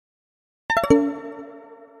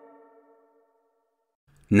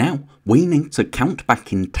Now we need to count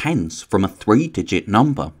back in tens from a 3-digit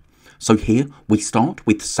number. So here we start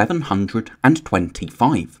with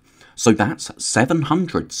 725. So that's 7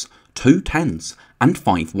 hundreds, 2 tens and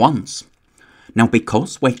 5 ones. Now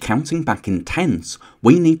because we're counting back in tens,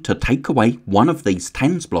 we need to take away one of these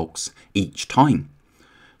tens blocks each time.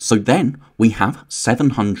 So then we have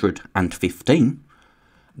 715,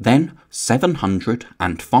 then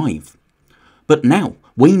 705. But now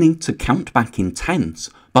we need to count back in tens,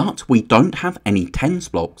 but we don't have any tens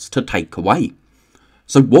blocks to take away.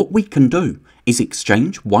 So what we can do is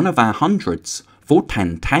exchange one of our hundreds for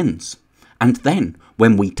 10 tens, and then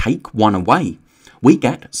when we take one away, we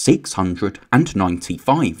get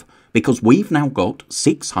 695 because we've now got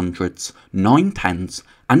 6 hundreds, 9 tens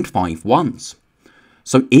and 5 ones.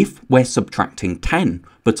 So if we're subtracting 10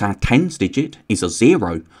 but our tens digit is a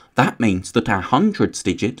 0, that means that our hundreds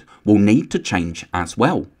digit will need to change as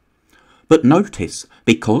well. But notice,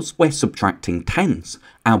 because we're subtracting tens,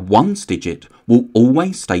 our ones digit will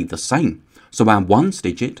always stay the same, so our ones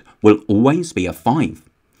digit will always be a 5.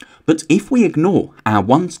 But if we ignore our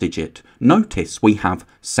ones digit, notice we have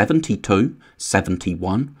 72,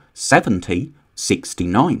 71, 70,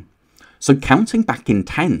 69. So counting back in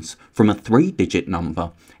tens from a 3-digit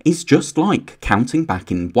number is just like counting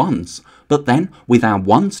back in ones, but then with our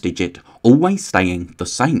ones digit always staying the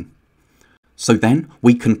same. So then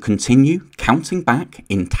we can continue counting back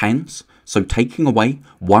in tens, so taking away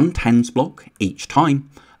one tens block each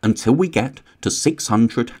time until we get to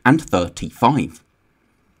 635.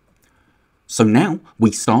 So now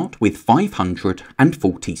we start with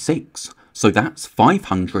 546, so that's 5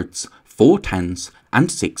 hundreds, 4 tens and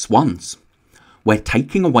 6 ones. We're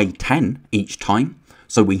taking away 10 each time,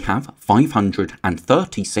 so we have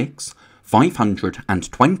 536,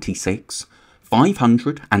 526,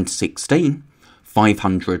 516,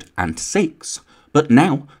 506, but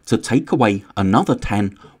now to take away another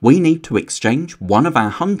 10, we need to exchange one of our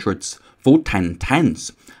hundreds for 10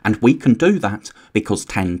 tens, and we can do that because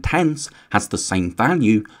 10 tens has the same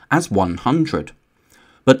value as 100.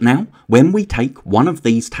 But now, when we take one of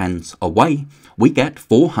these tens away, we get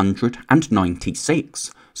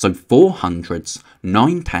 496, so 4 hundreds,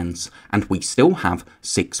 9 tens, and we still have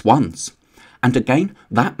 6 ones. And again,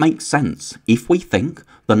 that makes sense if we think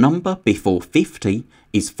the number before 50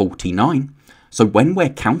 is 49, so when we're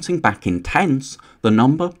counting back in tens, the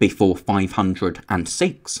number before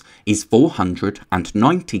 506 is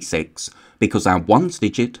 496, because our ones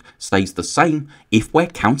digit stays the same if we're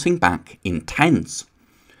counting back in tens.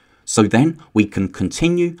 So then we can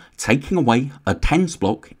continue taking away a tens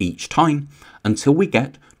block each time until we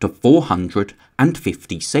get to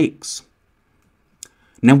 456.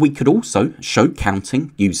 Now we could also show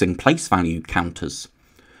counting using place value counters.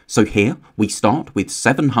 So here we start with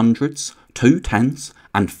 7 hundreds, 2 tens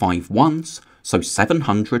and 5 ones, so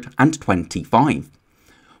 725.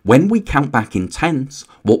 When we count back in tens,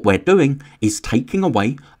 what we're doing is taking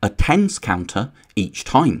away a tens counter each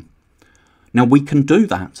time. Now we can do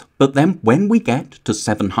that, but then when we get to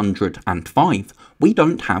 705, we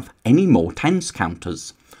don't have any more tens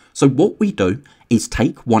counters. So what we do is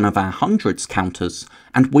take one of our hundreds counters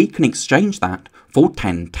and we can exchange that for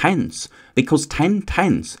 10 tens, because 10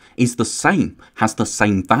 tens is has the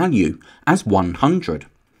same value as 100.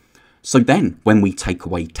 So then when we take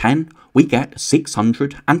away 10, we get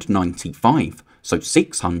 695, so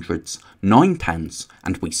 6 hundreds, 9 tens,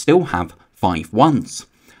 and we still have 5 ones.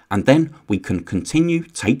 And then we can continue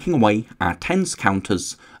taking away our tens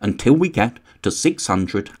counters until we get to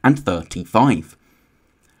 635.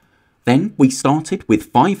 Then we started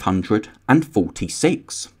with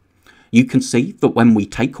 546. You can see that when we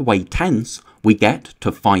take away tens, we get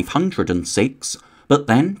to 506, but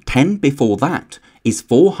then 10 before that is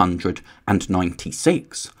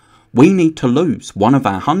 496. We need to lose one of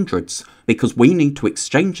our hundreds because we need to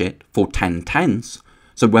exchange it for 10 tens.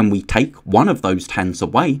 So when we take one of those tens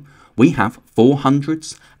away, we have 4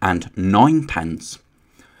 hundreds and 9 tens.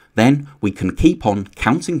 Then we can keep on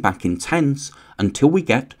counting back in tens until we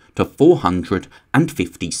get to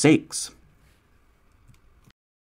 456.